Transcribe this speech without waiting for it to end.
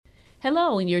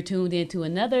Hello, and you're tuned in to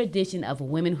another edition of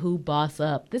Women Who Boss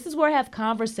Up. This is where I have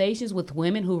conversations with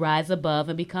women who rise above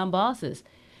and become bosses.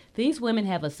 These women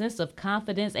have a sense of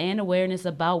confidence and awareness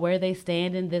about where they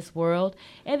stand in this world,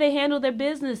 and they handle their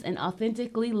business and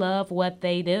authentically love what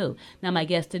they do. Now, my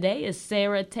guest today is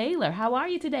Sarah Taylor. How are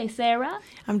you today, Sarah?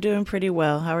 I'm doing pretty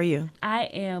well. How are you? I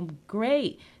am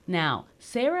great. Now,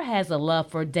 Sarah has a love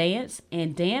for dance,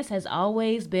 and dance has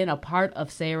always been a part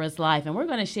of Sarah's life, and we're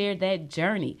going to share that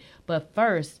journey. But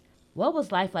first, what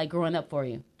was life like growing up for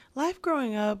you? Life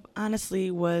growing up,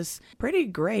 honestly, was pretty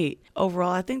great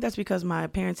overall. I think that's because my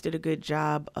parents did a good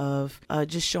job of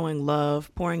just showing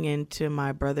love, pouring into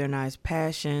my brother and I's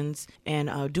passions,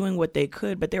 and doing what they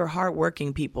could. But they were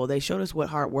hardworking people. They showed us what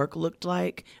hard work looked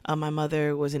like. My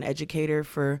mother was an educator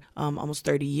for almost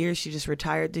 30 years. She just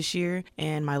retired this year.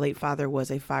 And my late father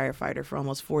was a firefighter for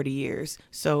almost 40 years.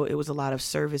 So it was a lot of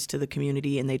service to the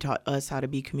community, and they taught us how to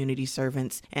be community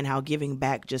servants and how giving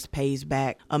back just pays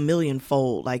back a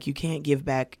millionfold. Like, you can't give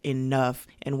back enough.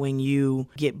 And when you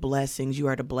get blessings, you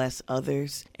are to bless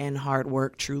others. And hard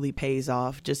work truly pays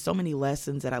off. Just so many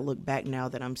lessons that I look back now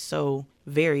that I'm so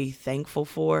very thankful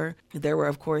for. There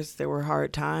were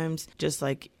hard times, just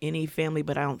like any family,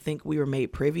 but I don't think we were made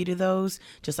privy to those.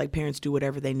 Just like parents do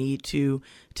whatever they need to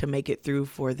make it through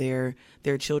for their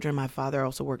children. My father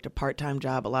also worked a part-time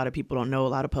job. A lot of people don't know, a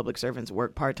lot of public servants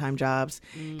work part-time jobs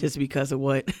just because of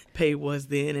what pay was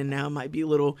then, and now might be a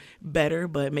little better,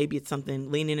 but maybe it's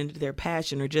something leaning into their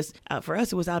passion, or just for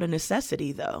us, it was out of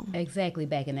necessity though. Exactly,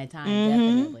 back in that time,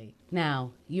 definitely.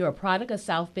 Now, you're a product of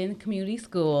South Bend Community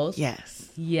Schools. Yes.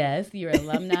 Yes, you're an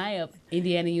alumni of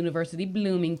Indiana University,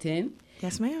 Bloomington.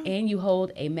 Yes, ma'am. And you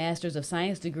hold a Master's of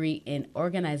Science degree in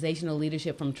Organizational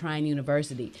Leadership from Trine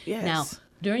University. Yes. Now,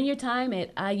 during your time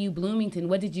at IU Bloomington,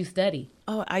 what did you study?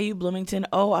 Oh, IU Bloomington.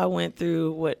 Oh, I went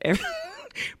through whatever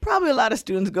probably a lot of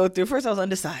students go through. First, I was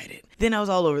undecided. Then I was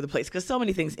all over the place because so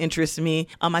many things interest me.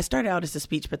 I started out as a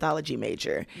speech pathology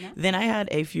major. Yeah. Then I had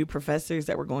a few professors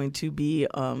that were going to be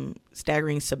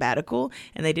staggering sabbatical,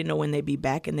 and they didn't know when they'd be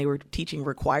back, and they were teaching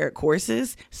required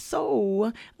courses.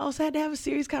 So I also had to have a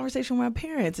serious conversation with my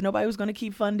parents. Nobody was going to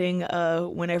keep funding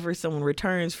whenever someone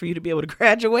returns for you to be able to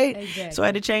graduate. Exactly. So I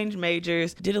had to change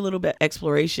majors, did a little bit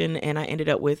exploration, and I ended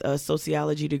up with a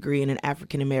sociology degree and an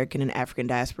African American and African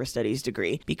diaspora studies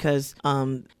degree because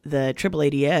the triple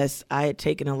ADS, I had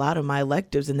taken a lot of my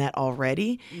electives in that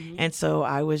already. Mm-hmm. And so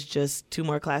I was just 2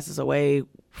 more classes away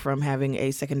from having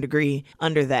a second degree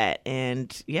under that.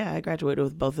 And yeah, I graduated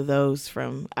with both of those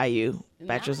from IU,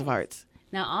 Bachelor's of Arts.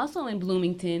 Now, also in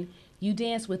Bloomington, you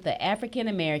danced with the African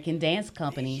American Dance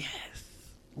Company, yes,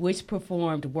 which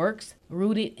performed works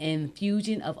rooted in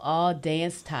fusion of all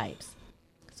dance types.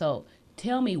 So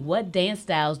tell me, what dance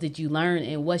styles did you learn,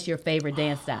 and what's your favorite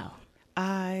dance style?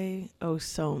 I owe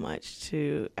so much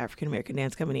to African American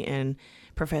Dance Company and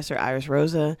Professor Iris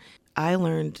Rosa. I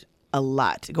learned a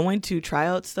lot. Going to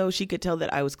tryouts, though, she could tell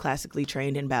that I was classically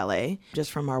trained in ballet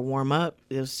just from our warm-up.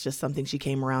 It was just something she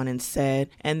came around and said.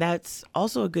 And that's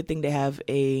also a good thing to have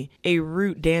a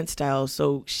root dance style.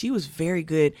 So she was very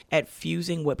good at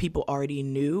fusing what people already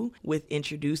knew with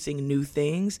introducing new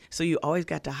things. So you always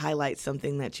got to highlight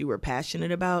something that you were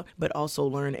passionate about, but also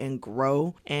learn and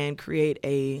grow and create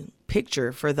a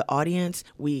picture for the audience.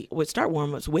 We would start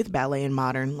warm-ups with ballet and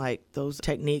modern, like those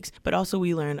techniques, but also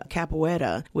we learned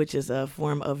capoeira, which is a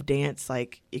form of dance.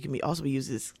 Like, it can also be used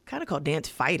as kind of called dance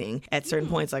fighting at certain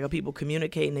points, like people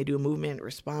communicate and they do a movement,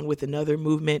 respond with another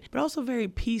movement, but also very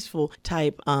peaceful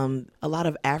type. A lot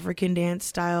of African dance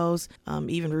styles,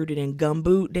 even rooted in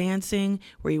gumboot dancing,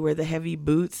 where you wear the heavy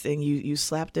boots and you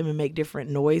slap them and make different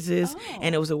noises. Oh.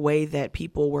 And it was a way that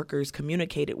workers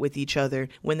communicated with each other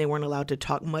when they weren't allowed to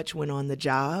talk much when on the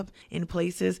job in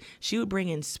places. She would bring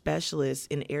in specialists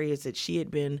in areas that she had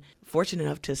been fortunate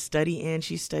enough to study in.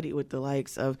 She studied with the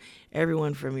likes of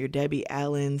everyone from your Debbie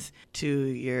Allens to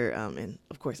your, and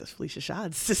of course that's Felicia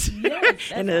Shad's sister,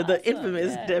 yes, and the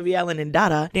infamous Debbie Allen and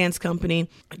Dada Dance Company,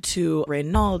 to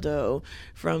Reynaldo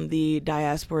from the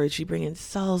diaspora. She bring in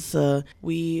salsa.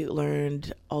 We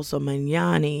learned also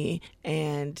manani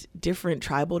and different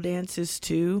tribal dances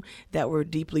too that were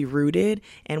deeply rooted.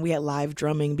 And we had live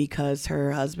drumming because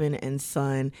her husband and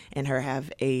son and her have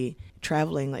a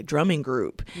traveling like drumming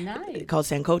group. Nice. Nice. called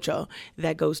Sancocho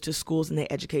that goes to schools and they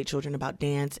educate children about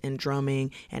dance and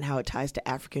drumming and how it ties to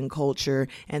African culture.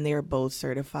 And they are both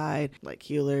certified like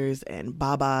healers and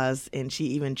babas. And she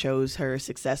even chose her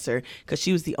successor because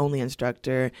she was the only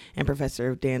instructor and professor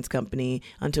of dance company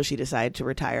until she decided to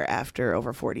retire after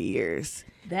over 40 years.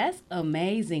 That's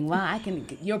amazing. Wow,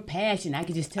 your passion, I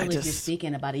can just tell as you're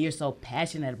speaking about it. You're so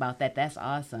passionate about that. That's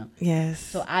awesome. Yes.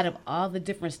 So out of all the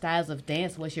different styles of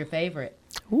dance, what's your favorite?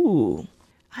 Ooh,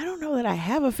 I don't know that I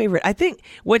have a favorite. I think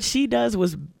what she does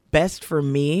was best for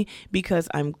me because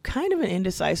I'm kind of an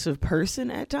indecisive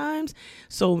person at times.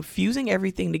 So fusing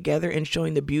everything together and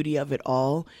showing the beauty of it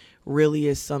all really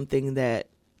is something that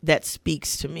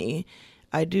speaks to me.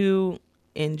 I do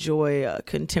enjoy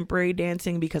contemporary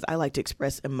dancing because I like to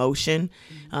express emotion.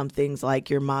 Things like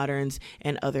your moderns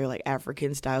and other like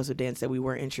African styles of dance that we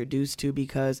weren't introduced to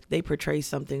because they portray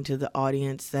something to the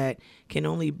audience that can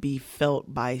only be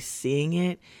felt by seeing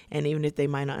it. And even if they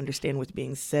might not understand what's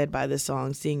being said by the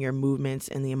song, seeing your movements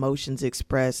and the emotions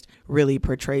expressed really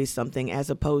portrays something as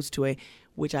opposed to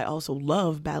which I also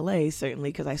love ballet, certainly,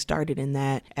 because I started in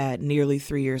that at nearly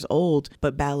 3 years old.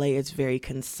 But ballet is very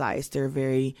concise. They're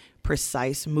very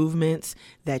precise movements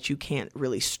that you can't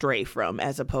really stray from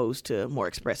as opposed to more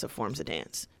expressive forms of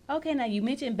dance. Okay, now you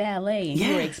mentioned ballet and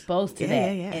you were exposed to that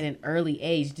at an early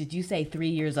age. Did you say 3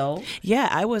 years old? Yeah,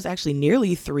 I was actually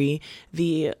nearly 3.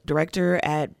 The director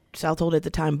at Southold at the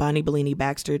time, Bonnie Bellini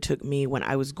Baxter, took me when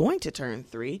I was going to turn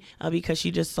 3 because she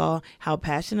just saw how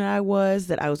passionate I was,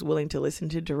 that I was willing to listen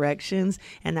to directions.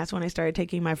 And that's when I started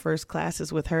taking my first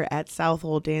classes with her at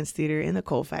Southold Dance Theater in the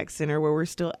Colfax Center, where we're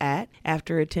still at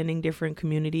after attending different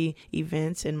community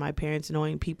events and my parents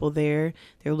knowing people there.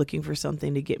 They're looking for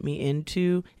something to get me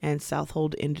into, and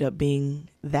Southold ended up being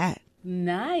that.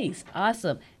 Nice.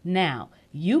 Awesome. Now,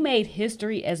 you made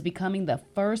history as becoming the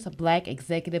first Black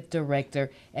executive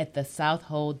director at the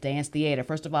Southold Dance Theater.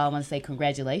 First of all, I want to say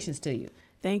congratulations to you.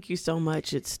 Thank you so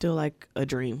much. It's still like a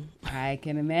dream. I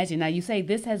can imagine. Now, you say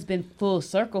this has been full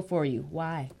circle for you.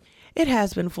 Why? It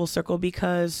has been full circle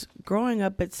because growing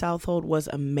up at Southold was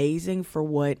amazing for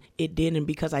what it did and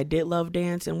because I did love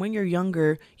dance. And when you're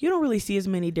younger, you don't really see as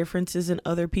many differences in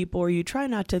other people, or you try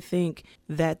not to think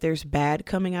that there's bad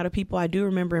coming out of people. I do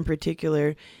remember in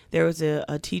particular, there was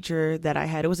a teacher that I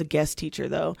had. It was a guest teacher,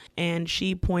 though, and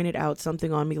she pointed out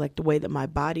something on me, like the way that my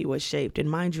body was shaped. And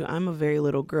mind you, I'm a very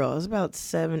little girl. I was about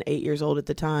 7, 8 years old at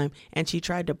the time, and she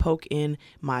tried to poke in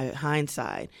my hind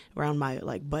side around my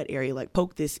like butt area, like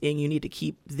poke this in. You need to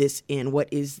keep this in. What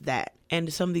is that?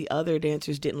 And some of the other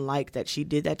dancers didn't like that she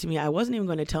did that to me. I wasn't even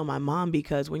going to tell my mom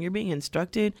because when you're being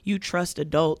instructed, you trust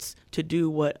adults to do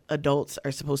what adults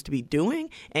are supposed to be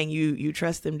doing. And you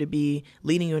trust them to be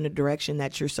leading you in a direction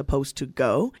that you're supposed to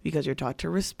go because you're taught to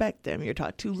respect them. You're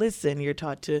taught to listen. You're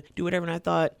taught to do whatever. And I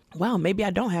thought, wow, maybe I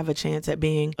don't have a chance at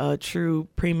being a true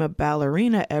prima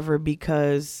ballerina ever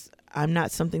because I'm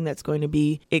not something that's going to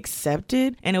be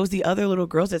accepted. And it was the other little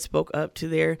girls that spoke up to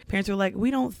their parents who were like,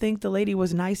 we don't think the lady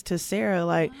was nice to Sarah.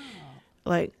 Like,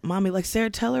 mommy, like, Sarah,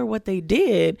 tell her what they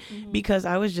did. Because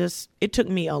it took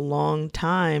me a long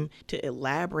time to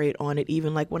elaborate on it.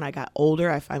 Even like when I got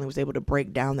older, I finally was able to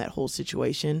break down that whole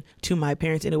situation to my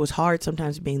parents. And it was hard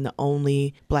sometimes being the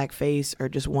only Black face or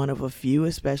just one of a few,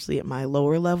 especially at my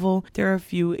lower level. There are a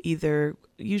few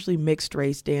usually mixed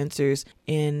race dancers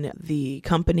in the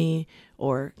company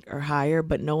or higher,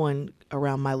 but no one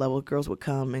around my level. Girls would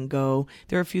come and go.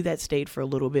 There are a few that stayed for a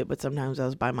little bit, but sometimes I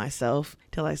was by myself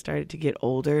till I started to get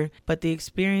older. But the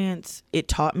experience, it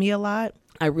taught me a lot.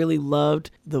 I really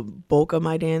loved the bulk of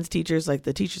my dance teachers. Like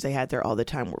the teachers they had there all the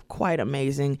time were quite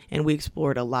amazing. And we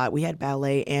explored a lot. We had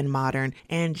ballet and modern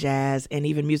and jazz and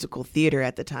even musical theater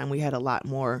at the time. We had a lot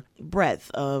more breadth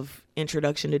of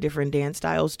introduction to different dance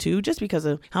styles too, just because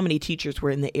of how many teachers were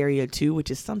in the area too,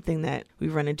 which is something that we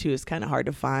run into is kind of hard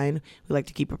to find. We like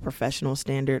to keep a professional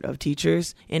standard of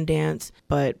teachers in dance,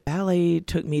 but ballet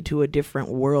took me to a different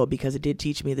world because it did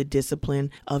teach me the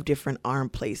discipline of different arm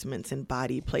placements and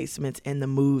body placements and the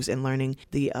moves and learning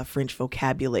the French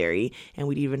vocabulary. And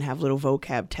we'd even have little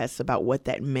vocab tests about what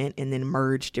that meant and then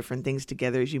merge different things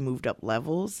together as you moved up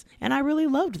levels. And I really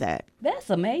loved that. That's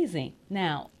amazing.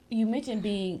 Now, you mentioned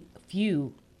being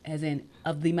few, as in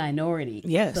of the minority.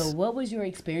 Yes. So what was your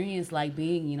experience like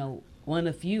being, one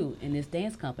of few in this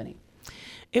dance company?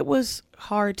 It was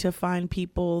hard to find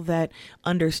people that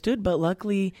understood, but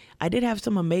luckily I did have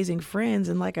some amazing friends.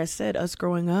 And like I said, us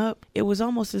growing up, it was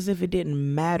almost as if it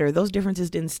didn't matter. Those differences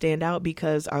didn't stand out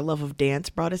because our love of dance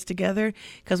brought us together,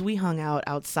 because we hung out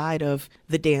outside of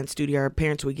the dance studio. Our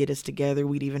parents would get us together.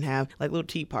 We'd even have like little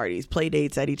tea parties, play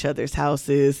dates at each other's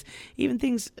houses, even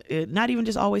things, not even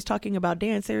just always talking about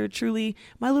dance. They were truly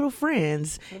my little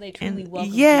friends. Well, they truly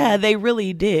welcomed yeah, you. they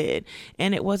really did.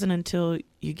 And it wasn't until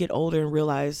you get older and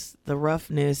realize the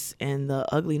roughness and the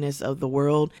ugliness of the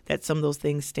world that some of those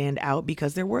things stand out,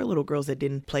 because there were little girls that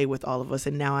didn't play with all of us.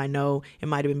 And now I know it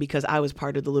might have been because I was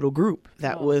part of the little group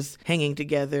that was hanging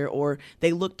together, or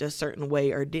they looked a certain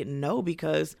way or didn't know,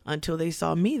 because until they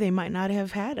saw me, they might not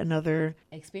have had another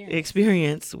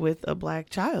experience with a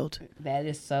Black child. That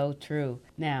is so true.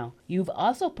 Now, you've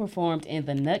also performed in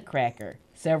the Nutcracker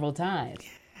several times.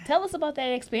 Tell us about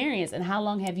that experience, and how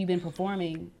long have you been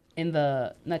performing in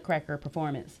the Nutcracker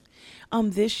performance?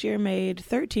 This year made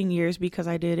 13 years, because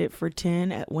I did it for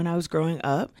 10 when I was growing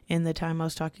up. In the time I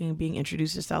was being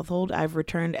introduced to Southold, I've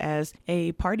returned as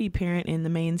a party parent in the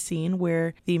main scene,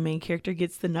 where the main character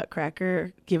gets the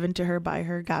Nutcracker given to her by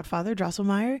her godfather,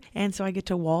 Drosselmeyer. And so I get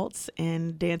to waltz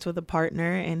and dance with a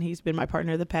partner, and he's been my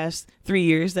partner the past 3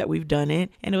 years that we've done it.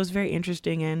 And it was very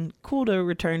interesting and cool to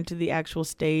return to the actual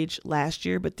stage last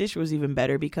year. But this year was even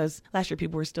better, because last year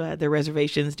people were still had their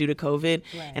reservations due to COVID,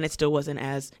 and it still wasn't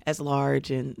as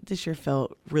large. And this year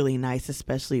felt really nice,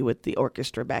 especially with the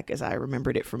orchestra back as I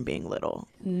remembered it from being little.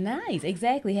 Nice.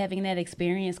 Exactly. Having that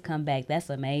experience come back. That's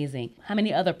amazing. How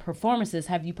many other performances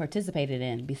have you participated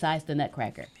in besides the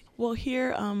Nutcracker? Well,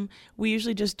 here we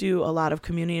usually just do a lot of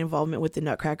community involvement with the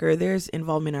Nutcracker. There's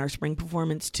involvement in our spring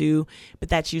performance too, but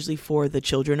that's usually for the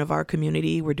children of our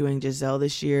community. We're doing Giselle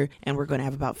this year, and we're going to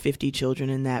have about 50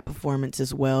 children in that performance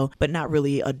as well, but not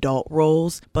really adult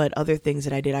roles. But other things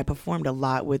that I did, I performed a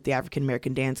lot with the African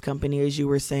American Dance Company, as you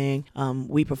were saying.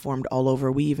 We performed all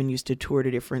over. We even used to tour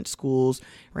to different schools,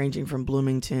 ranging from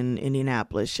Bloomington,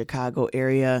 Indianapolis, Chicago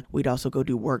area. We'd also go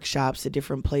do workshops at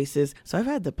different places. So I've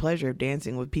had the pleasure of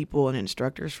dancing with people and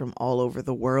instructors from all over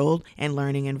the world and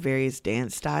learning in various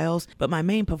dance styles. But my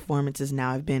main performances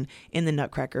now have been in the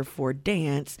Nutcracker for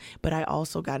dance, but I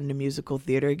also got into musical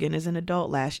theater again as an adult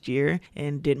last year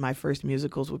and did my first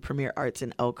musicals with Premier Arts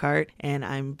in Elkhart, and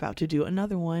I'm about to do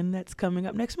another one that's coming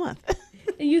up next month.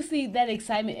 You see that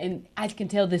excitement, and I can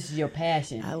tell this is your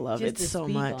passion. I love it so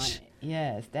much.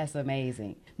 Yes, that's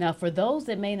amazing. Now, for those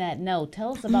that may not know,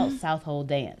 tell us about Southold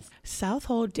Dance.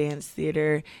 Southold Dance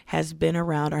Theater has been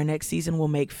around. Our next season will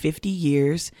make 50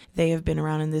 years. They have been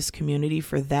around in this community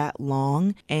for that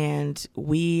long, and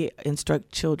we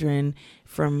instruct children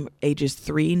from ages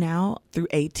 3 now through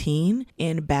 18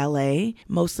 in ballet.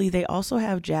 Mostly they also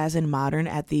have jazz and modern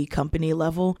at the company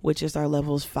level, which is our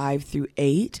levels 5 through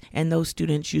 8. And those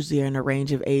students usually are in a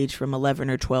range of age from 11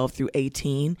 or 12 through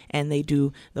 18. And they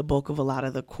do the bulk of a lot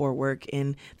of the core work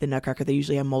in the Nutcracker. They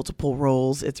usually have multiple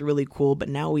roles. It's really cool. But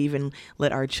now we even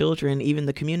let our children, even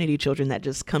the community children that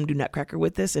just come to Nutcracker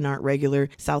with us and aren't regular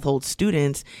Southold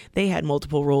students, they had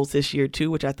multiple roles this year too,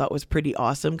 which I thought was pretty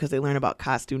awesome, because they learn about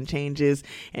costume changes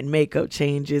and makeup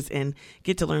changes and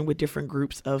get to learn with different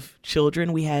groups of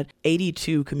children. We had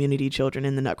 82 community children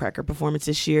in the Nutcracker performance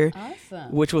this year,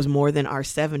 awesome, which was more than our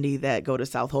 70 that go to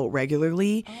Southold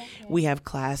regularly. Okay. We have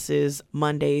classes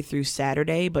Monday through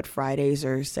Saturday, but Fridays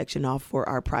are sectioned off for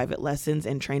our private lessons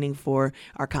and training for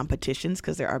our competitions,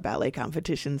 because there are ballet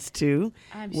competitions too,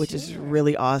 which is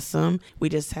really awesome. We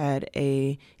just had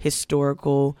a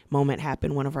historical moment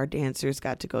happen. One of our dancers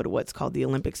got to go to what's called the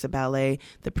Olympics of Ballet,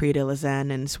 the Prix de Lausanne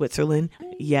in Switzerland.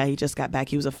 Yeah, he just got back.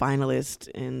 He was a finalist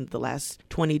in the last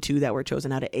 22 that were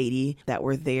chosen out of 80 that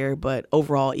were there. But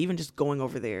overall, even just going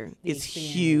over there is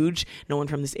huge. No one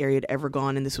from this area had ever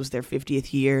gone, and this was their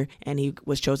 50th year. And he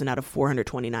was chosen out of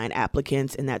 429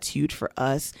 applicants, and that's huge for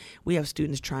us. We have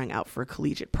students trying out for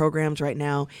collegiate programs right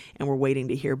now, and we're waiting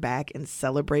to hear back and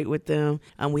celebrate with them.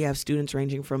 We have students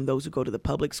ranging from those who go to the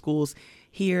public schools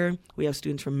here. We have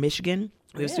students from Michigan.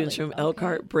 We have students from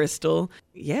Elkhart, Bristol,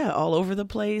 all over the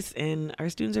place. And our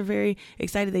students are very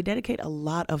excited. They dedicate a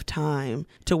lot of time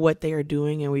to what they are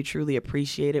doing, and we truly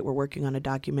appreciate it. We're working on a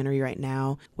documentary right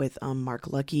now with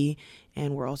Mark Lucky,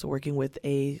 and we're also working with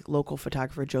a local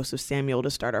photographer, Joseph Samuel,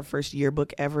 to start our first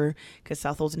yearbook ever, because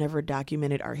Southold's never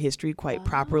documented our history quite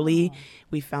properly.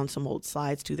 We found some old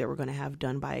slides, too, that we're going to have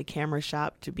done by a camera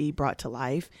shop to be brought to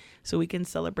life, so we can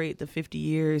celebrate the 50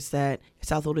 years that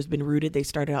Southold has been rooted. They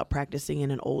started out practicing in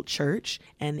an old church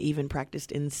and even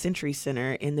practiced in Century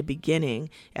Center in the beginning.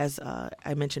 As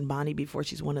I mentioned Bonnie before,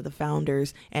 she's one of the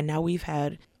founders. And now we've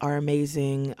had our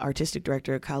amazing artistic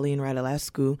director, Colleen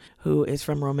Radulescu, who is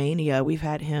from Romania, We've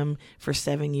had him for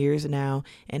 7 years now,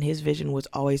 and his vision was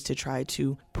always to try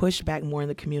to push back more in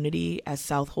the community as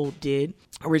Southold did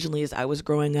originally as I was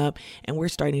growing up. And we're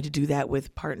starting to do that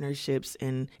with partnerships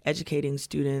and educating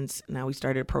students. Now we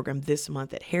started a program this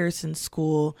month at Harrison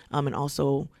School. And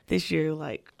also this year,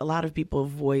 like, a lot of people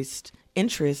voiced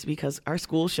interest because our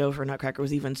school show for Nutcracker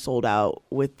was even sold out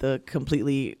with the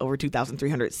completely over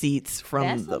 2,300 seats from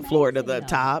That's the amazing, floor to the though.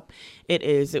 top.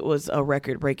 It was a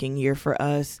record-breaking year for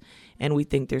us, and we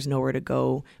think there's nowhere to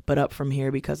go but up from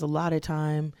here, because a lot of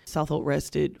time Southold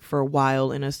rested for a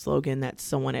while in a slogan that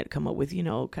someone had come up with,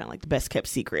 kind of like the best kept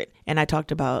secret. And I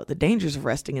talked about the dangers of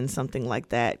resting in something like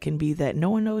that can be that no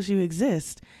one knows you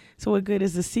exist. So what good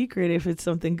is a secret if it's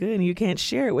something good and you can't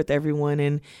share it with everyone?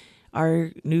 And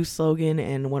our new slogan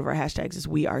and one of our hashtags is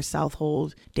 "We Are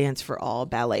Southold, Dance for All,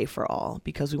 Ballet for All,"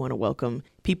 because we want to welcome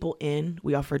people in.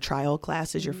 We offer trial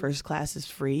classes. Your first class is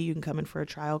free. You can come in for a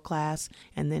trial class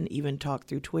and then even talk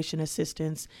through tuition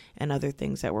assistance and other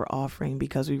things that we're offering,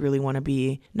 because we really want to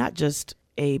be not just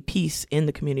a piece in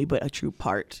the community, but a true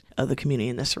part of the community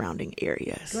in the surrounding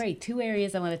areas. Great. 2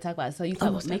 areas I want to talk about. So you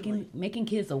talk about making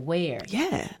kids aware.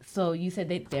 Yeah. So you said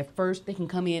that they can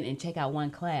come in and check out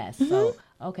one class. Mm-hmm. So,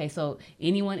 okay. So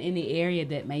anyone in the area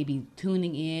that may be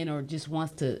tuning in or just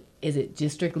wants to, is it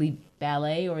just strictly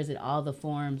ballet, or is it all the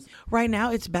forms? Right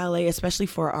now it's ballet, especially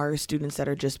for our students that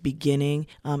are just beginning,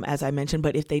 as I mentioned.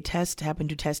 But if they happen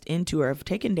to test into or have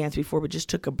taken dance before but just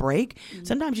took a break,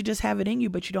 sometimes you just have it in you,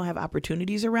 but you don't have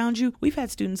opportunities around you. We've had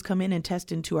students come in and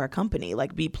test into our company,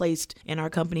 like be placed in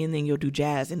our company, and then you'll do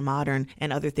jazz and modern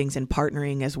and other things, and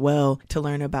partnering as well to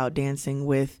learn about dancing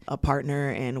with a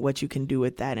partner and what you can do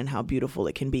with that and how beautiful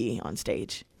it can be on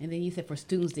stage. And then you said for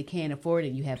students that can't afford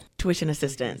it, you have Tuition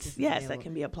assistance. Yes, that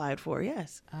can be applied for.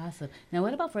 Yes. Awesome. Now,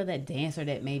 what about for that dancer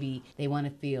that maybe they want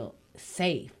to feel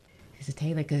safe? Mr.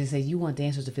 Taylor, because it says you want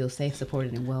dancers to feel safe,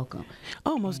 supported, and welcome.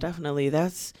 Oh, most definitely.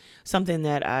 That's something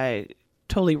that I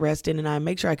totally rest in, and I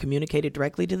make sure I communicated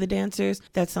directly to the dancers.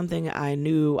 That's something I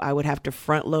knew I would have to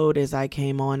front load as I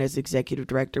came on as executive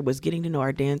director, was getting to know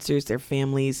our dancers, their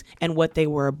families, and what they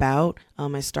were about.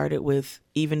 I started with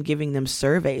even giving them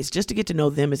surveys just to get to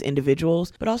know them as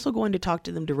individuals, but also going to talk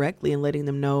to them directly and letting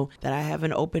them know that I have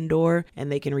an open door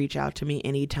and they can reach out to me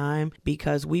anytime,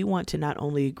 because we want to not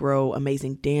only grow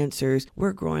amazing dancers,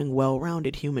 we're growing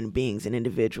well-rounded human beings and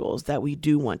individuals that we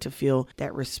do want to feel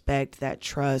that respect, that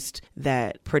trust,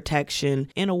 that protection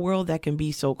in a world that can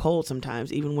be so cold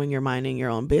sometimes, even when you're minding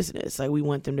your own business. Like, we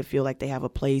want them to feel like they have a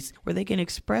place where they can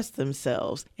express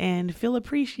themselves and feel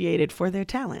appreciated for their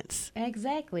talents.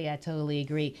 Exactly. I totally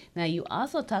agree. Now, you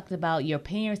also talked about your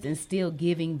parents and still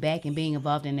giving back and being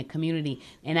involved in the community.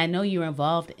 And I know you're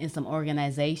involved in some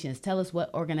organizations. Tell us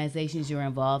what organizations you're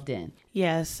involved in.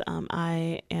 Yes,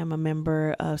 I am a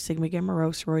member of Sigma Gamma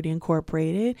Rho Sorority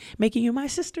Incorporated, making you my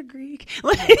sister, Greek.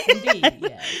 Yes, indeed.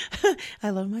 Yes. I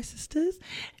love my sisters.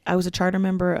 I was a charter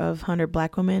member of 100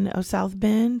 Black Women of South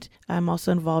Bend. I'm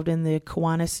also involved in the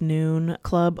Kiwanis Noon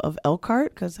Club of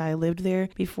Elkhart, because I lived there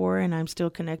before and I'm still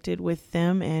connected with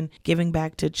them, and giving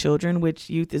back to children, which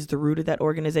youth is the root of that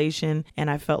organization.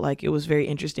 And I felt like it was very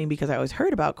interesting because I always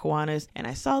heard about Kiwanis and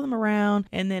I saw them around,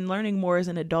 and then learning more as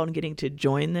an adult and getting to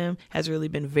join them has really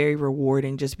been very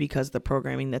rewarding, just because the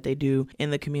programming that they do in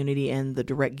the community and the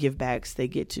direct give backs they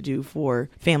get to do for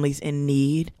families in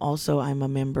need. Also, I'm a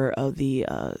member of the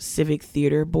Civic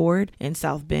Theater Board in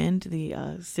South Bend.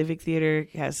 The Civic Theater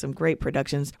has some great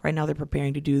productions. Right now they're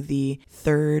preparing to do the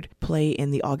 3rd play in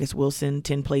the August Wilson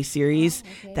 10-play series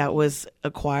that was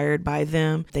acquired by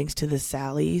them thanks to the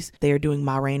Sallies. They are doing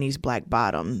Ma Rainey's Black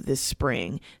Bottom this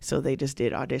spring, so they just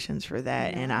did auditions for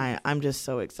that. And I'm just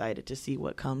so excited to see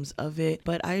what comes of it.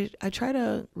 But I try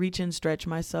to reach and stretch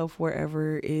myself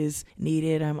wherever is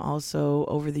needed. I'm also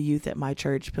over the youth at my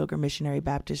church, Pilgrim Missionary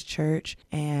Baptist Church,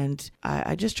 and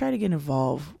I just try to get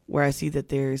involved where I see that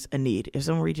there's a need. If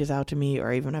someone reaches out to me,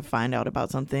 or even I find out about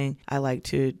something, I like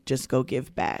to just go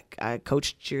give back. I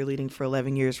coached cheerleading for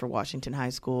 11 years for Washington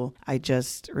High School. I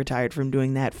just retired from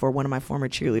doing that for one of my former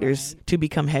cheerleaders to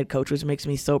become head coach, which makes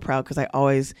me so proud,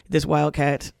 because this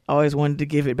Wildcat always wanted to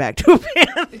give it back to a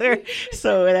Panther.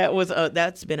 So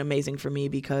that's been amazing for me,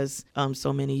 because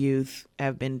so many youth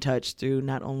have been touched through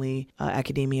not only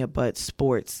academia, but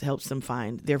sports helps them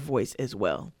find their voice as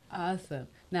well. Awesome.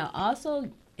 Now,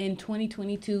 also in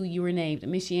 2022, you were named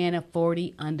Michiana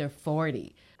 40 Under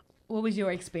 40. What was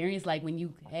your experience like when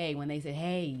they said,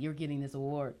 hey, you're getting this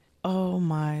award? Oh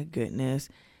my goodness.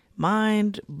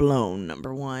 Mind blown,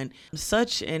 number one.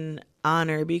 Such an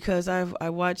honor, because I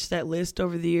watched that list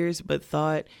over the years, but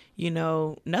thought,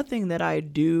 nothing that I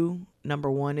do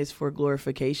number one is for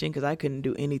glorification, because I couldn't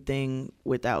do anything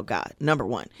without God. Number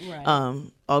one, Right.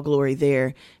 all glory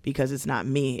there, because it's not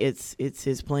me, it's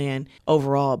his plan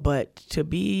overall. But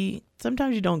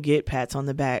sometimes you don't get pats on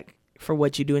the back for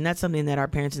what you do. And that's something that our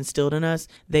parents instilled in us.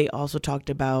 They also talked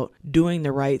about doing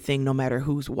the right thing no matter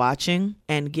who's watching,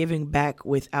 and giving back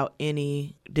without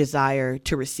any desire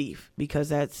to receive, because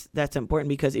that's important.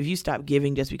 Because if you stop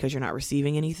giving just because you're not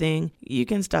receiving anything, you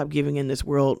can stop giving in this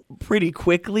world pretty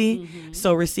quickly. Mm-hmm.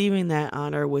 So receiving that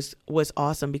honor was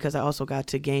awesome, because I also got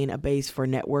to gain a base for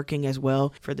networking as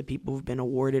well, for the people who've been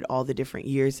awarded all the different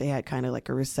years. They had kind of like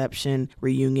a reception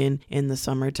reunion in the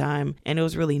summertime, and it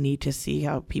was really neat to see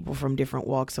how people from different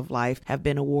walks of life have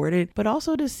been awarded, but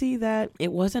also to see that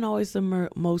it wasn't always the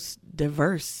most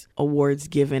diverse awards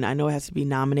given. I know it has to be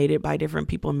nominated by different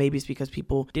people. Maybe it's because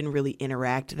people didn't really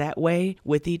interact that way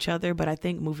with each other. But I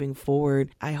think moving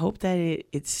forward, I hope that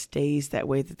it stays that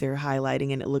way, that they're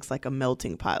highlighting and it looks like a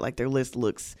melting pot, like their list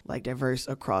looks like diverse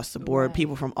across the board. Right.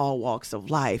 People from all walks of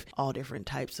life, all different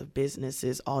types of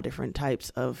businesses, all different types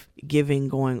of giving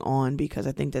going on, because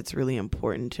I think that's really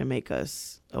important to make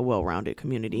us a well-rounded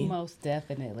community. Most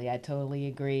definitely. I totally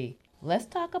agree. Let's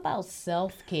talk about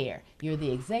self-care. You're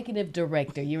the executive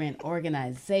director. You're in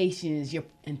organizations. You're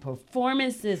in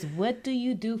performances. What do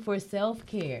you do for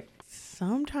self-care?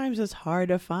 Sometimes it's hard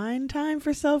to find time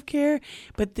for self-care,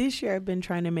 but this year I've been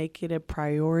trying to make it a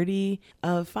priority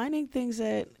of finding things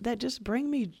that just bring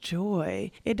me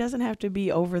joy. It doesn't have to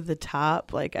be over the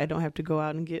top. Like, I don't have to go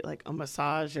out and get like a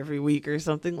massage every week or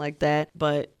something like that.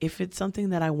 But if it's something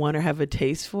that I want or have a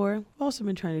taste for, I've also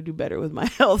been trying to do better with my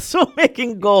health. So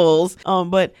making goals,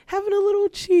 but having a little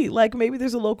cheat, like maybe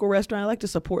there's a local restaurant. I like to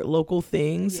support local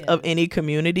things of any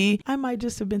community. I might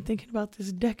just have been thinking about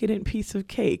this decadent piece of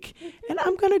cake, and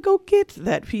I'm going to go get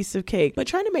that piece of cake. But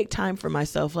trying to make time for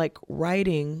myself, like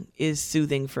writing is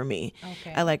soothing for me.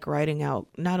 Okay. I like writing out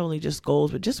not only just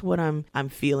goals, but just what I'm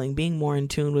feeling, being more in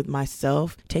tune with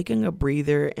myself, taking a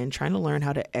breather and trying to learn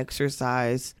how to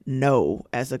exercise no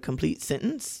as a complete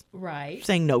sentence. Right.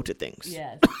 Saying no to things.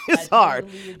 Yes. It's hard,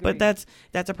 but that's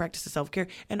a practice of self-care.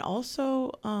 And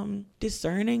also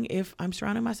discerning if I'm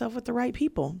surrounding myself with the right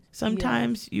people.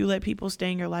 Sometimes you let people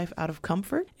stay in your life out of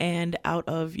comfort and out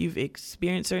of you've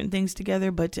experienced certain things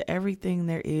together, but to everything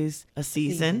there is a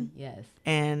season. Yes.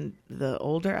 And the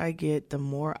older I get, the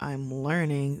more I'm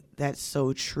learning that's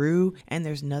so true. And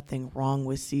there's nothing wrong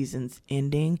with seasons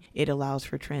ending. It allows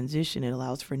for transition. It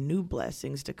allows for new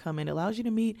blessings to come in. It allows you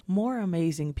to meet more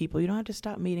amazing people. You don't have to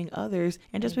stop meeting others.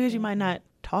 And just because you might not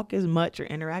talk as much or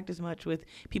interact as much with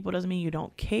people doesn't mean you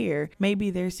don't care.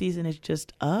 Maybe their season is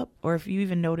just up, or if you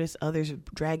even notice others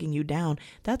dragging you down,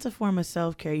 that's a form of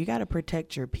self-care. You got to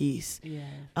protect your peace.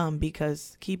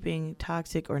 Because keeping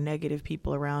toxic or negative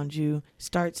people around you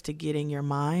starts to get in your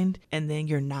mind, and then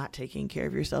you're not taking care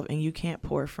of yourself, and you can't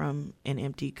pour from an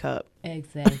empty cup.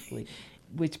 Exactly.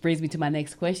 Which brings me to my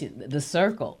next question, the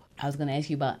circle. I was going to ask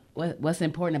you about what's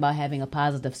important about having a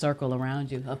positive circle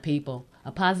around you of people,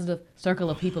 a positive circle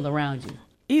of people around you.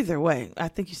 Either way, I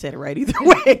think you said it right. Either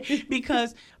way,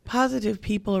 because positive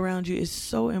people around you is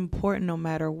so important no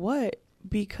matter what,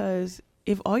 because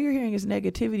if all you're hearing is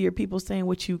negativity or people saying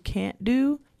what you can't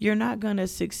do, you're not going to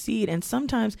succeed. And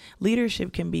sometimes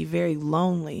leadership can be very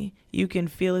lonely. You can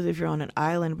feel as if you're on an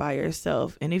island by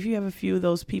yourself. And if you have a few of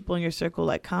those people in your circle,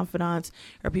 like confidants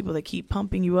or people that keep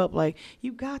pumping you up, like,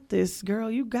 you got this, girl,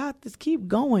 you got this, keep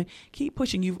going, keep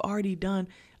pushing. You've already done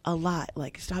a lot.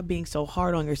 Like, stop being so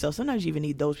hard on yourself. Sometimes you even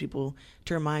need those people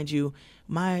to remind you.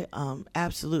 My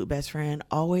absolute best friend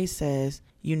always says,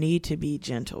 you need to be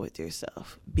gentle with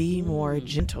yourself. Be more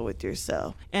gentle with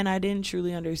yourself. And I didn't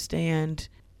truly understand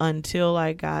until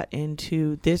I got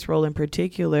into this role in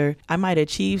particular. I might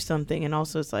achieve something, and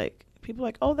also it's like, people are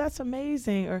like, oh, that's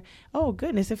amazing, or oh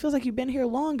goodness, it feels like you've been here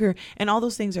longer, and all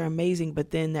those things are amazing.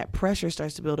 But then that pressure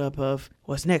starts to build up of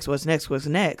what's next,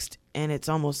 and it's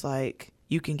almost like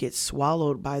you can get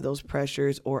swallowed by those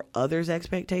pressures or others'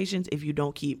 expectations if you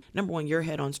don't keep, number one, your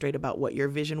head on straight about what your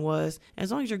vision was.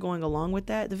 As long as you're going along with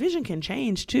that, the vision can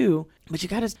change too, but you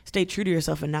got to stay true to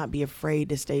yourself and not be afraid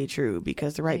to stay true,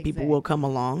 because the right people will come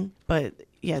along. But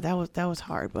yeah, that was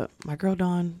hard. But my girl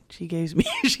Dawn, she gave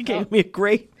me a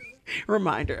great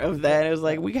reminder of that. It was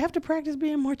like, we have to practice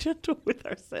being more gentle with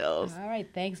ourselves. All right.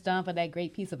 Thanks, Dawn, for that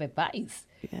great piece of advice.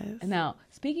 Yes. Now,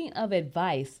 speaking of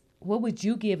advice, what would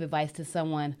you give advice to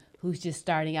someone who's just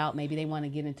starting out? Maybe they want to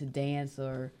get into dance,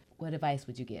 or what advice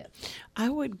would you give? I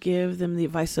would give them the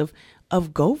advice of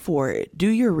of go for it. Do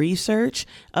your research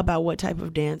about what type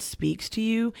of dance speaks to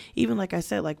you. Even like I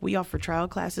said, like we offer trial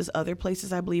classes. Other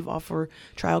places I believe offer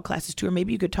trial classes too, or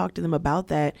maybe you could talk to them about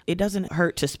that. It doesn't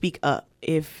hurt to speak up.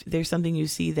 If there's something you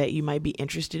see that you might be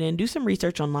interested in, do some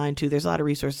research online too. There's a lot of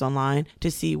resources online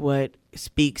to see what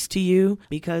speaks to you,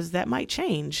 because that might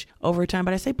change over time.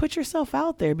 But I say put yourself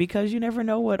out there, because you never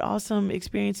know what awesome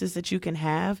experiences that you can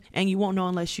have, and you won't know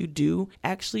unless you do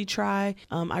actually try.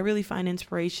 I really find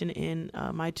inspiration in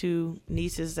my two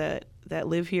nieces that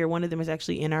live here. One of them is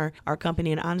actually in our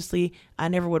company. And honestly, I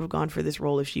never would have gone for this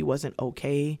role if she wasn't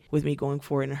okay with me going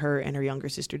for it. And her younger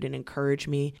sister didn't encourage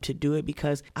me to do it,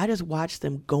 because I just watched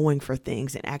them going for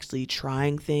things and actually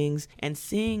trying things and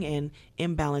seeing an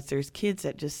imbalance. There's kids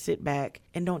that just sit back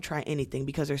and don't try anything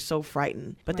because they're so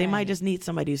frightened, but they might just need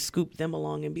somebody to scoop them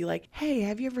along and be like, hey,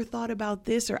 have you ever thought about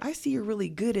this? Or I see you're really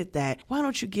good at that. Why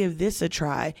don't you give this a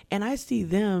try? And I see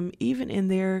them, even in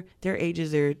their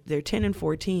ages, they're 10 and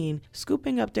 14,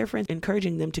 scooping up their friends,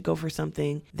 encouraging them to go for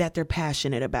something that they're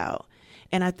passionate about.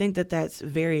 And I think that that's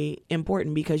very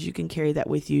important, because you can carry that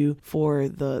with you for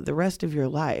the rest of your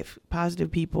life.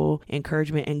 Positive people,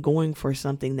 encouragement, and going for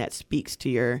something that speaks to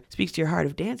your heart.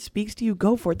 If dance speaks to you,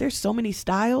 go for it. There's so many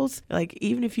styles. Like,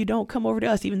 even if you don't come over to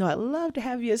us, even though I'd love to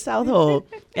have you at Southold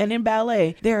and in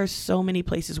ballet, there are so many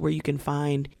places where you can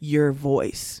find your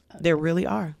voice. There really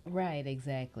are. Right,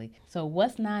 exactly. So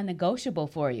what's non-negotiable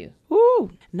for you?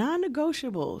 Ooh,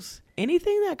 non-negotiables.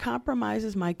 Anything that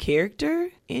compromises my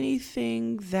character,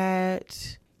 anything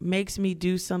that makes me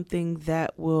do something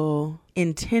that will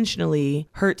intentionally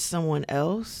hurt someone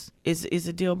else is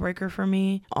a deal breaker for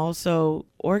me. Also,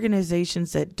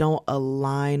 organizations that don't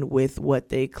align with what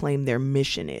they claim their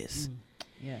mission is.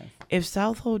 Yes. If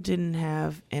Southold didn't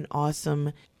have an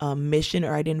awesome mission,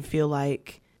 or I didn't feel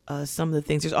like some of the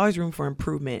things, there's always room for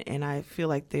improvement. And I feel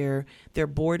like their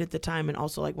board at the time, and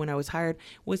also like when I was hired,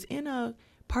 was in a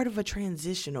part of a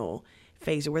transitional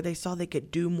phase where they saw they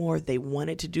could do more, they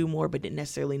wanted to do more, but didn't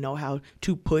necessarily know how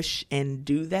to push and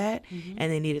do that.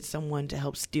 And they needed someone to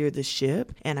help steer the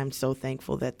ship. And I'm so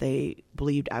thankful that they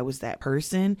believed I was that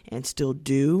person, and still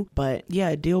do. But yeah,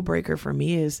 a deal breaker for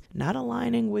me is not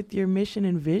aligning with your mission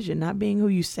and vision, not being who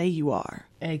you say you are.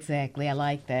 Exactly. I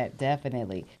like that.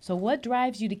 Definitely. So what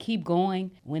drives you to keep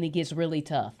going when it gets really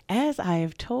tough? As I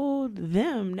have told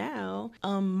them now,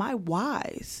 my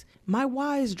whys. My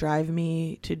whys drive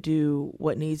me to do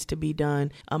what needs to be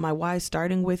done. My whys,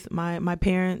 starting with my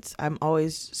parents. I'm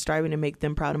always striving to make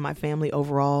them proud of my family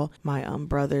overall, my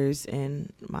brothers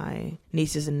and my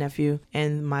nieces and nephew,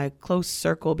 and my close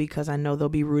circle, because I know they'll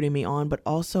be rooting me on. But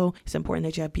also, it's important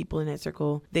that you have people in that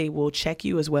circle. They will check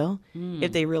you as well.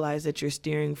 If they realize that you're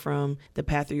steering from the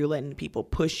path, or you're letting people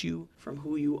push you from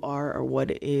who you are or what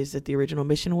it is that the original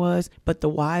mission was. But the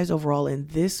whys overall in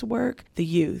this work, the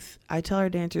youth. I tell our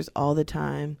dancers all the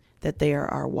time that they are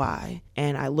our why.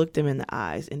 And I look them in the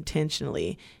eyes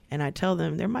intentionally, and I tell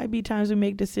them there might be times we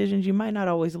make decisions. You might not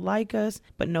always like us,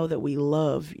 but know that we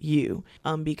love you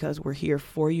because we're here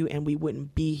for you, and we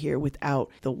wouldn't be here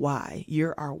without the why.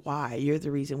 You're our why. You're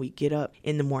the reason we get up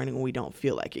in the morning when we don't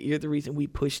feel like it. You're the reason we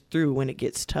push through when it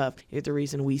gets tough. You're the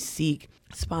reason we seek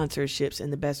sponsorships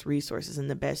and the best resources and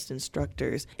the best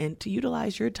instructors, and to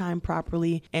utilize your time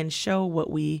properly and show what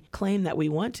we claim that we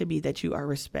want to be, that you are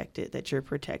respected, that you're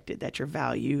protected, that you're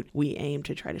valued. We aim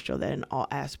to try to show that in all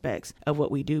aspects of what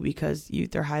we do, because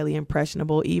youth are highly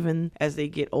impressionable, even as they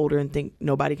get older and think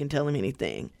nobody can tell them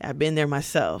anything. I've been there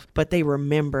myself, but they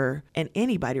remember, and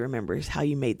anybody remembers how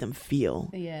you made them feel.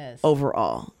 Yes.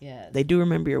 Overall. Yes. They do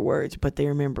remember your words, but they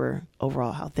remember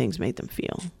overall how things made them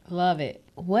feel. Love it.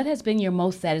 What has been your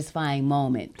most satisfying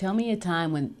moment? Tell me a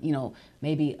time when,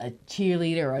 maybe a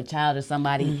cheerleader or a child or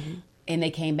somebody, and they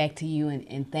came back to you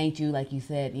and thanked you, like you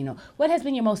said. What has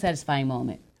been your most satisfying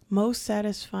moment? Most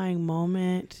satisfying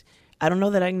moment, I don't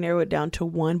know that I can narrow it down to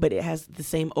one, but it has the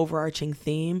same overarching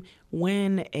theme.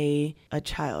 When a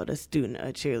child, a student,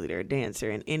 a cheerleader, a dancer,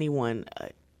 and anyone,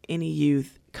 any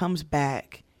youth comes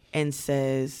back and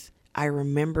says, I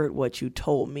remembered what you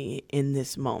told me in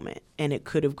this moment, and it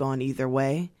could have gone either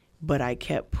way, but I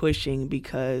kept pushing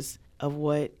because of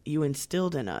what you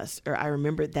instilled in us, or I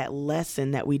remembered that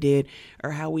lesson that we did,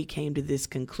 or how we came to this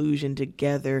conclusion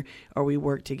together, or we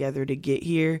worked together to get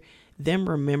here. Them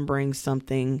remembering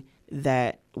something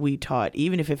that we taught,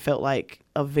 even if it felt like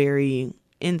a very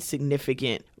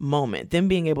insignificant moment, them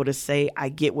being able to say, I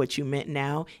get what you meant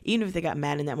now, even if they got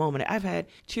mad in that moment. I've had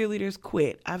cheerleaders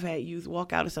quit. I've had youth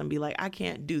walk out of something, be like, I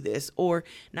can't do this, or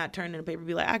not turn in the paper,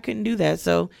 be like, I couldn't do that,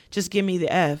 so just give me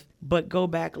the F, but go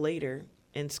back later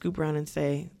and scoop around and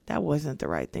say, that wasn't the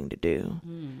right thing to do.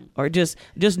 Or just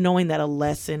knowing that a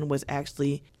lesson was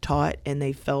actually taught and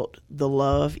they felt the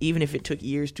love, even if it took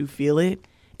years to feel it,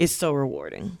 is so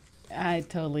rewarding. I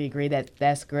totally agree.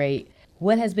 That's great.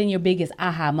 What has been your biggest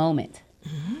aha moment?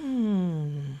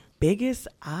 Biggest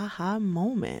aha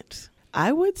moment.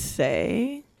 I would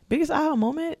say biggest aha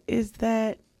moment is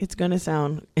that it might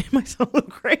sound a little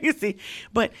crazy,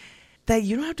 but that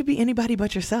you don't have to be anybody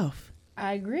but yourself.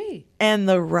 I agree. And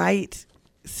the right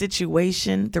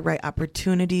situation, the right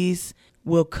opportunities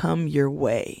will come your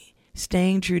way.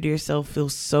 Staying true to yourself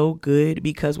feels so good,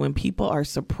 because when people are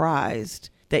surprised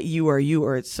that you are you,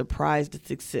 or it's surprised at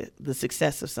the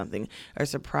success of something, or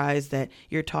surprised that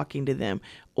you're talking to them,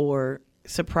 or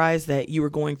surprised that you were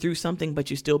going through something but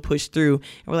you still pushed through,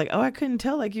 and we're like, oh, I couldn't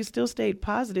tell, like you still stayed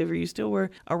positive, or you still were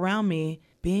around me.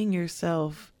 Being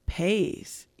yourself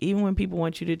pays, even when people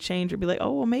want you to change or be like,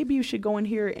 oh, well, maybe you should go in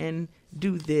here and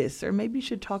do this, or maybe you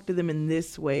should talk to them in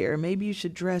this way, or maybe you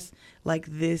should dress like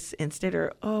this instead,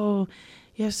 or oh,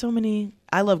 you have so many.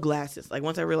 I love glasses. Like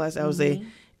once I realized I was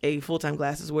a full-time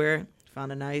glasses wearer,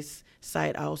 found a nice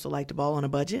site. I also like to ball on a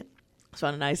budget. So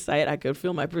on a nice site I could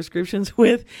fill my prescriptions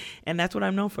with, and that's what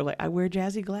I'm known for. Like, I wear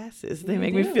jazzy glasses. They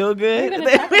make me feel good. We're going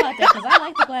to talk about that, because I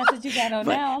like the glasses you got on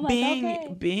now.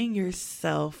 I'm being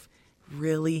yourself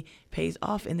really pays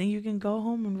off, and then you can go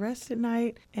home and rest at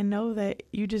night and know that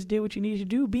you just did what you needed to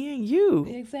do, being you.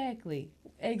 Exactly.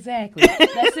 That's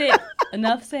it.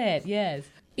 Enough said. Yes.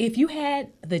 If you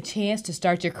had the chance to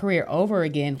start your career over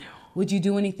again, would you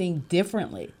do anything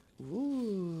differently?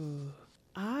 Ooh,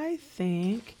 I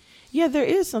think, yeah, there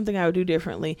is something I would do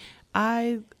differently.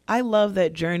 I love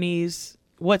that journeys,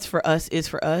 what's for us is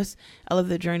for us. I love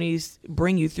that journeys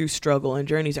bring you through struggle, and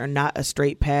journeys are not a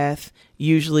straight path. They're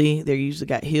usually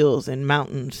got hills and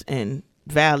mountains and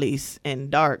valleys and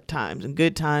dark times and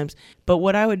good times. But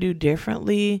what I would do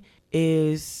differently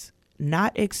is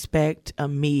not expect a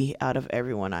me out of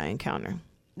everyone I encounter.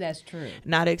 That's true.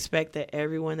 Not expect that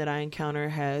everyone that I encounter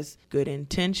has good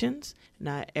intentions.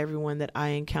 Not everyone that I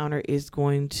encounter is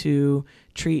going to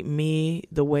treat me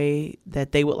the way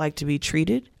that they would like to be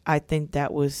treated. I think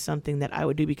that was something that I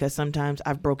would do, because sometimes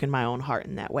I've broken my own heart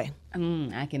in that way.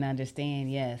 I can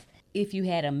understand, yes. If you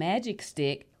had a magic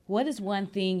stick, what is one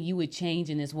thing you would change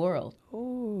in this world?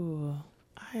 Oh,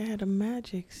 I had a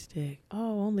magic stick.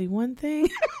 Oh, only one thing?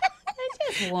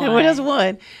 Just one. What is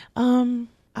one?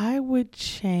 I would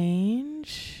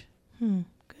change.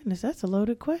 Goodness, that's a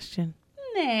loaded question.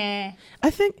 Nah. I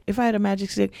think if I had a magic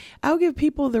stick, I would give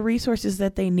people the resources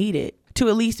that they needed to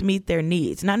at least meet their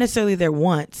needs, not necessarily their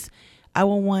wants. I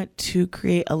will want to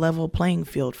create a level playing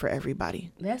field for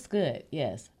everybody. That's good.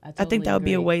 Yes. I think that would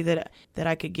be a way that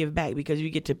I could give back, because you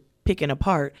get to pick it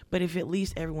apart. But if at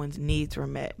least everyone's needs were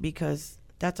met, because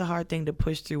that's a hard thing to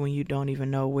push through when you don't even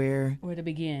know where to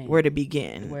begin, where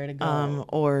to go.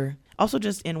 Or also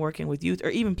just in working with youth, or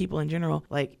even people in general,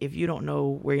 like if you don't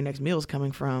know where your next meal is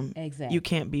coming from, exactly, you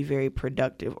can't be very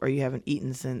productive, or you haven't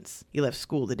eaten since you left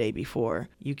school the day before.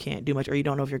 You can't do much, or you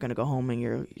don't know if you're going to go home and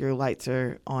your lights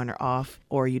are on or off,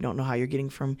 or you don't know how you're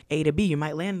getting from A to B. You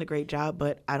might land a great job,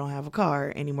 but I don't have a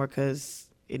car anymore because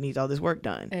it needs all this work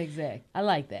done. Exactly. I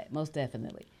like that, most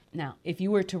definitely. Now, if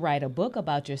you were to write a book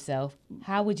about yourself,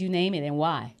 how would you name it and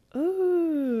why?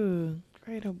 Ooh,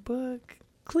 write a book.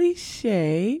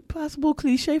 Possible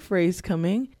cliche phrase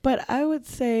coming, but I would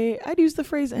say I'd use the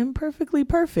phrase imperfectly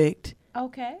perfect.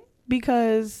 Okay.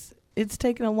 Because it's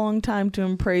taken a long time to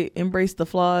embrace the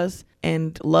flaws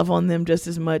and love on them just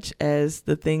as much as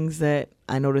the things that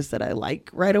I notice that I like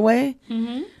right away.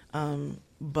 Mm-hmm.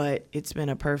 But it's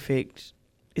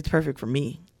perfect for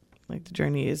me. Like, the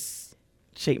journey has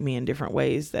shaped me in different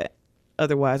ways that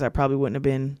otherwise I probably wouldn't have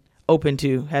been open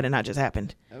to had it not just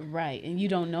happened. Right. And you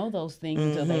don't know those things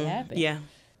until they happen. Yeah.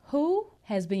 Who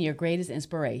has been your greatest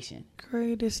inspiration?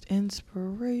 Greatest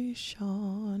inspiration.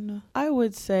 I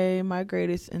would say my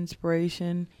greatest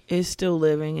inspiration is still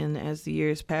living, and as the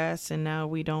years pass and now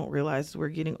we don't realize we're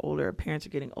getting older, our parents are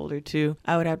getting older too,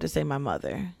 I would have to say my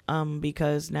mother,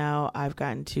 because now I've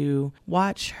gotten to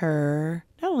watch her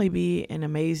not only be an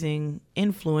amazing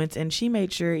influence, and she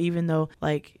made sure, even though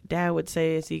like Dad would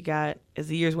say as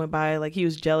the years went by, like he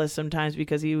was jealous sometimes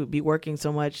because he would be working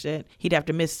so much that he'd have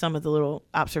to miss some of the little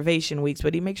observation weeks,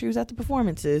 but he'd make sure he was at the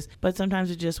performances. But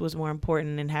sometimes it just was more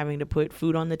important than having to put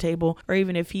food on the table, or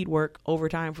even if he'd work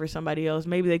overtime for somebody else,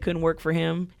 maybe they couldn't work for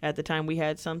him at the time we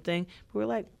had something, but we're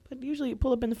like, But usually you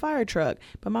pull up in the fire truck.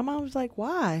 But my mom was like,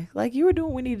 why? Like, you were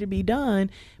doing what needed to be done.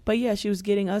 But yeah, she was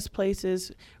getting us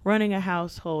places, running a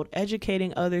household,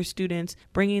 educating other students,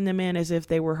 bringing them in as if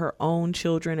they were her own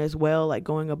children as well, like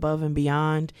going above and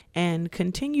beyond, and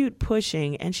continued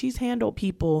pushing. And she's handled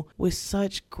people with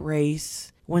such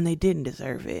grace when they didn't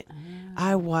deserve it.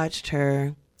 I watched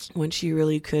her when she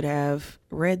really could have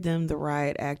read them the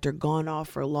riot act or gone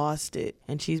off or lost it.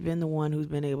 And she's been the one who's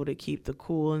been able to keep the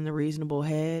cool and the reasonable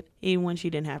head, even when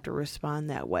she didn't have to respond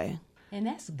that way. And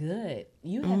that's good.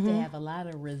 You have to have a lot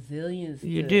of resilience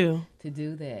You to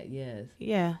do that, yes.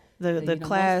 Yeah. So, The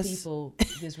class. Most people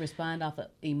just respond off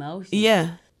of emotion.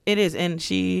 Yeah, it is. And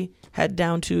she has it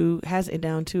down to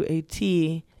a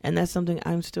T. And that's something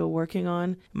I'm still working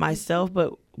on myself,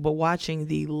 but watching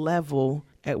the level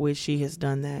at which she has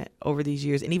done that over these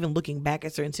years, and even looking back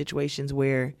at certain situations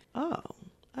where,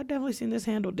 I've definitely seen this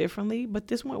handled differently, but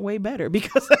this went way better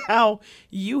because of how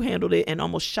you handled it, and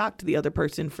almost shocked the other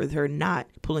person for her not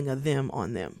pulling a them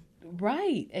on them.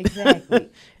 Right, exactly.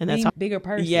 And that's being a bigger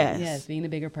person. Yes, being a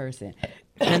bigger person.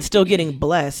 And still getting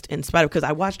blessed in spite of, because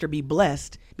I watched her be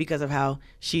blessed because of how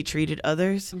she treated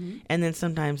others. Mm-hmm. And then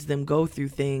sometimes them go through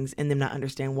things and them not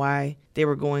understand why they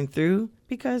were going through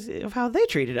because of how they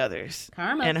treated others.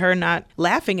 Karma. And her not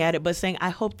laughing at it, but saying, I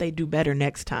hope they do better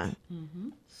next time. Mm-hmm.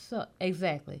 So,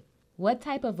 exactly. What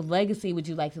type of legacy would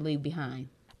you like to leave behind?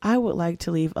 I would like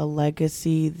to leave a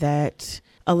legacy that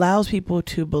allows people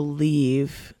to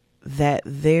believe that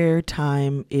their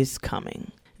time is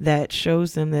coming, that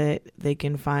shows them that they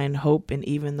can find hope in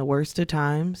even the worst of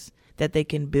times, that they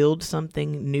can build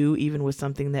something new even with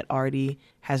something that already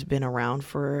has been around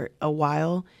for a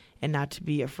while, and not to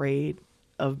be afraid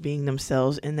of being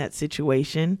themselves in that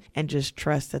situation, and just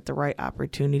trust that the right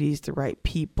opportunities, the right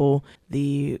people,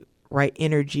 the right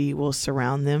energy will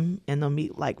surround them and they'll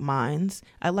meet like minds.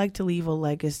 I like to leave a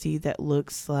legacy that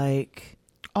looks like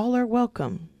all are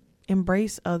welcome.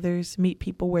 Embrace others, meet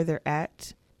people where they're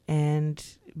at, and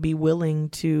be willing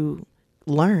to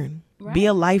learn. Right. Be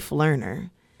a life learner.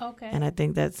 Okay. And I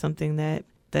think that's something that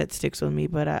sticks with me.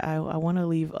 But I want to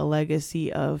leave a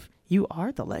legacy of, you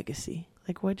are the legacy.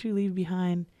 Like, what you leave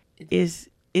behind is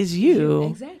you.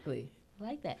 Exactly. I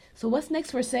like that. So what's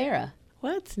next for Sarah?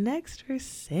 What's next for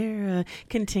Sarah?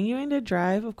 Continuing to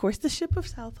drive, of course, the ship of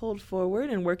Southold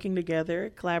forward, and working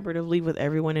together collaboratively with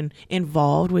everyone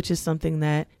involved, which is something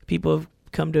that people have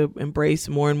come to embrace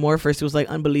more and more. First, it was like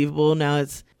unbelievable. Now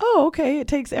it's, okay, it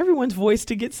takes everyone's voice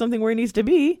to get something where it needs to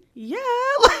be. Yeah,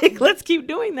 like, let's keep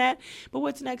doing that. But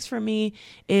what's next for me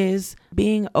is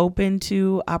being open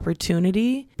to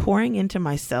opportunity, pouring into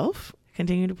myself.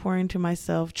 Continue to pour into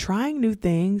myself, trying new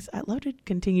things. I love to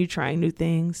continue trying new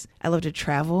things. I love to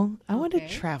travel. I want to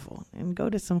travel and go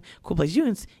to some cool place.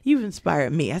 You've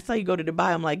inspired me. I saw you go to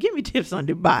Dubai. I'm like, give me tips on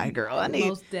Dubai, girl. I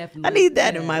need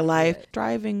that in my life.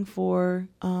 Striving for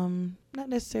not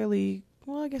necessarily,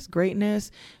 well, I guess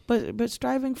greatness, but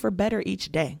striving for better each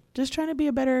day. Just trying to be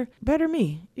a better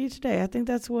me each day. I think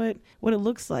that's what it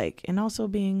looks like. And also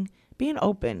being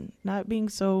open, not being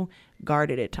so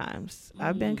guarded at times.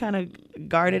 I've been kind of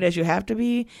guarded, as you have to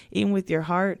be, even with your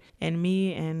heart and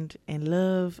me and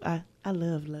love. I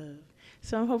love love.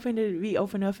 So I'm hoping to be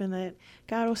open enough and that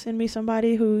God will send me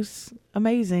somebody who's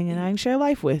amazing and I can share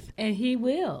life with. And he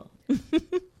will. I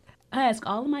ask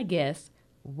all of my guests,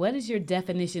 what is your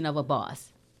definition of a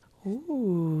boss?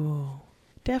 Ooh,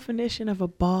 definition of a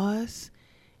boss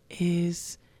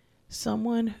is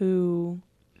someone who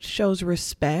shows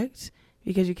respect,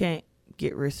 because you can't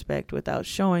get respect without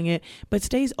showing it, but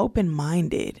stays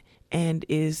open-minded and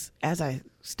is, as I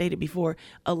stated before,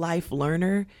 a life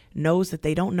learner, knows that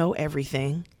they don't know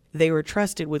everything. They were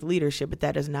trusted with leadership, but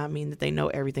that does not mean that they know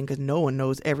everything, because no one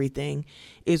knows everything.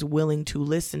 Is willing to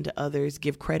listen to others,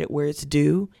 give credit where it's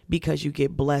due, because you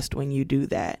get blessed when you do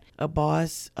that. A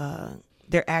boss,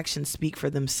 their actions speak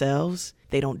for themselves.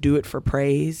 They don't do it for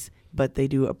praise, but they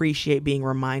do appreciate being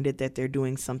reminded that they're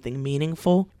doing something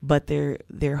meaningful, but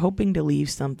they're hoping to leave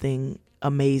something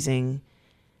amazing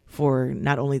for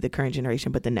not only the current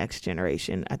generation, but the next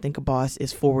generation. I think a boss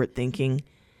is forward thinking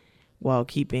while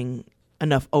keeping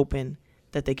enough open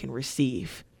that they can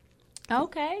receive.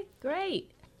 Okay,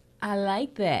 great. I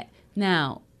like that.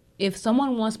 Now, if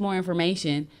someone wants more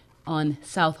information on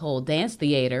Southold Dance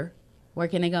Theater, where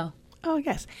can they go? Oh,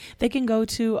 yes. They can go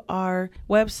to our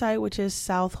website, which is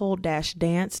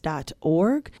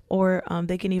southold-dance.org, or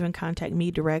they can even contact me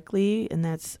directly, and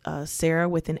that's Sarah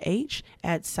with an H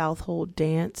at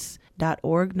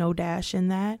southolddance.org, no dash in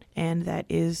that, and that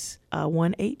is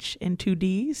one H and two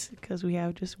D's, because we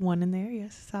have just one in there.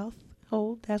 Yes,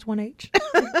 Hold, that's one H,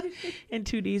 and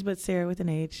two D's, but Sarah with an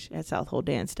H at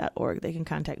southholddance.org. They can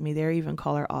contact me there, even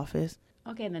call our office.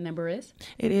 Okay, and the number is?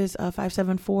 It is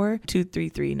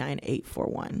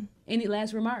 574-233-9841. Any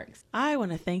last remarks? I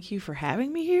want to thank you for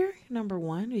having me here, number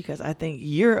one, because I think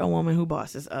you're a woman who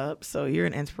bosses up. So you're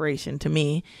an inspiration to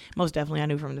me. Most definitely, I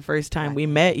knew from the first time we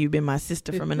met, you've been my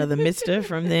sister from another mister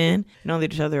from then. Known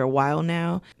each other a while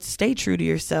now. Stay true to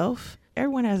yourself.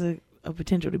 Everyone has a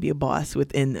potential to be a boss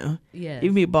within them. Yes. You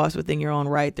can be a boss within your own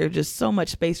right. There's just so much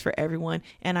space for everyone.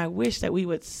 And I wish that we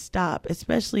would stop,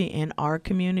 especially in our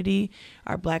community,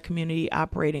 our Black community,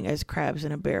 operating as crabs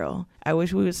in a barrel. I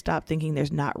wish we would stop thinking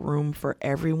there's not room for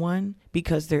everyone,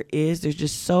 because there's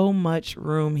just so much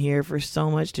room here for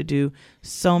so much to do,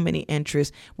 so many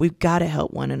interests. We've got to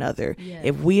help one another. Yes.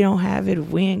 If we don't have it, if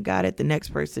we ain't got it, the next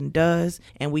person does.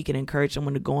 And we can encourage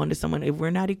someone to go on to someone. If we're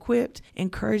not equipped,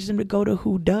 encourage them to go to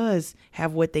who does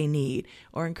have what they need,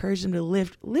 or encourage them to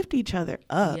lift each other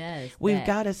up. Yes, We've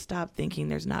got to stop thinking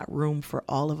there's not room for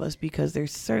all of us, because there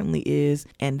certainly is,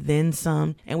 and then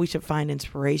some. And we should find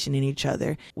inspiration in each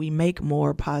other. We make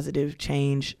more positive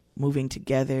change moving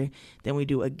together than we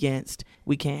do against.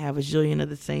 We can't have a zillion of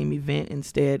the same event.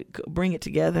 Instead, bring it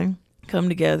together. Come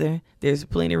together. There's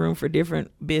plenty of room for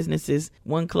different businesses.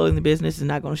 One clothing business is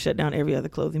not going to shut down every other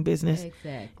clothing business.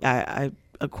 Exactly. I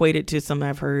equate it to something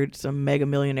I've heard some mega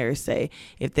millionaires say.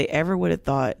 If they ever would have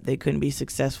thought they couldn't be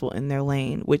successful in their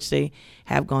lane, which they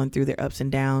have gone through their ups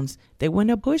and downs, they wouldn't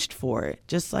have pushed for it.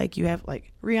 Just like you have,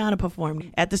 like Rihanna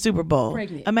performed at the Super Bowl.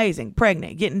 Pregnant. Amazing.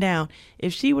 Pregnant. Getting down.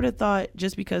 If she would have thought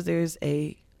just because there's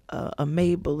a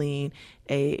Maybelline,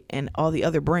 and all the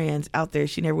other brands out there,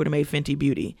 she never would have made Fenty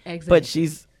Beauty. Exactly. But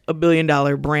she's a $1 billion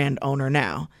brand owner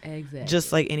now. Exactly.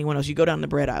 Just like anyone else. You go down the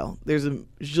bread aisle, there's a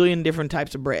zillion different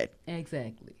types of bread.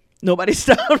 Exactly. Nobody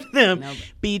stopped them. Nobody.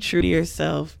 Be true to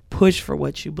yourself. Push for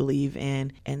what you believe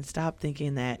in, and stop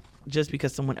thinking that just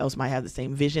because someone else might have the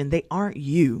same vision, they aren't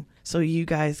you. So you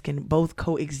guys can both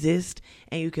coexist,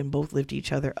 and you can both lift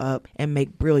each other up and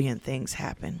make brilliant things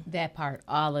happen. That part,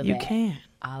 all of You that. can.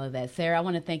 All of that. Sarah, I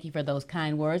want to thank you for those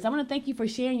kind words. I want to thank you for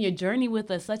sharing your journey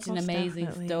with us. Such an Most amazing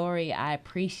definitely. story. I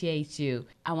appreciate you.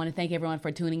 I want to thank everyone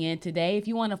for tuning in today. If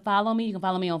you want to follow me, you can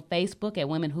follow me on Facebook at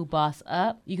Women Who Boss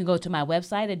Up. You can go to my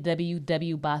website at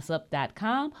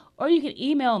www.bossup.com, or you can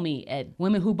email me at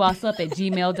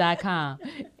womenwhobossup@gmail.com.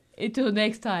 Until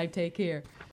next time, take care.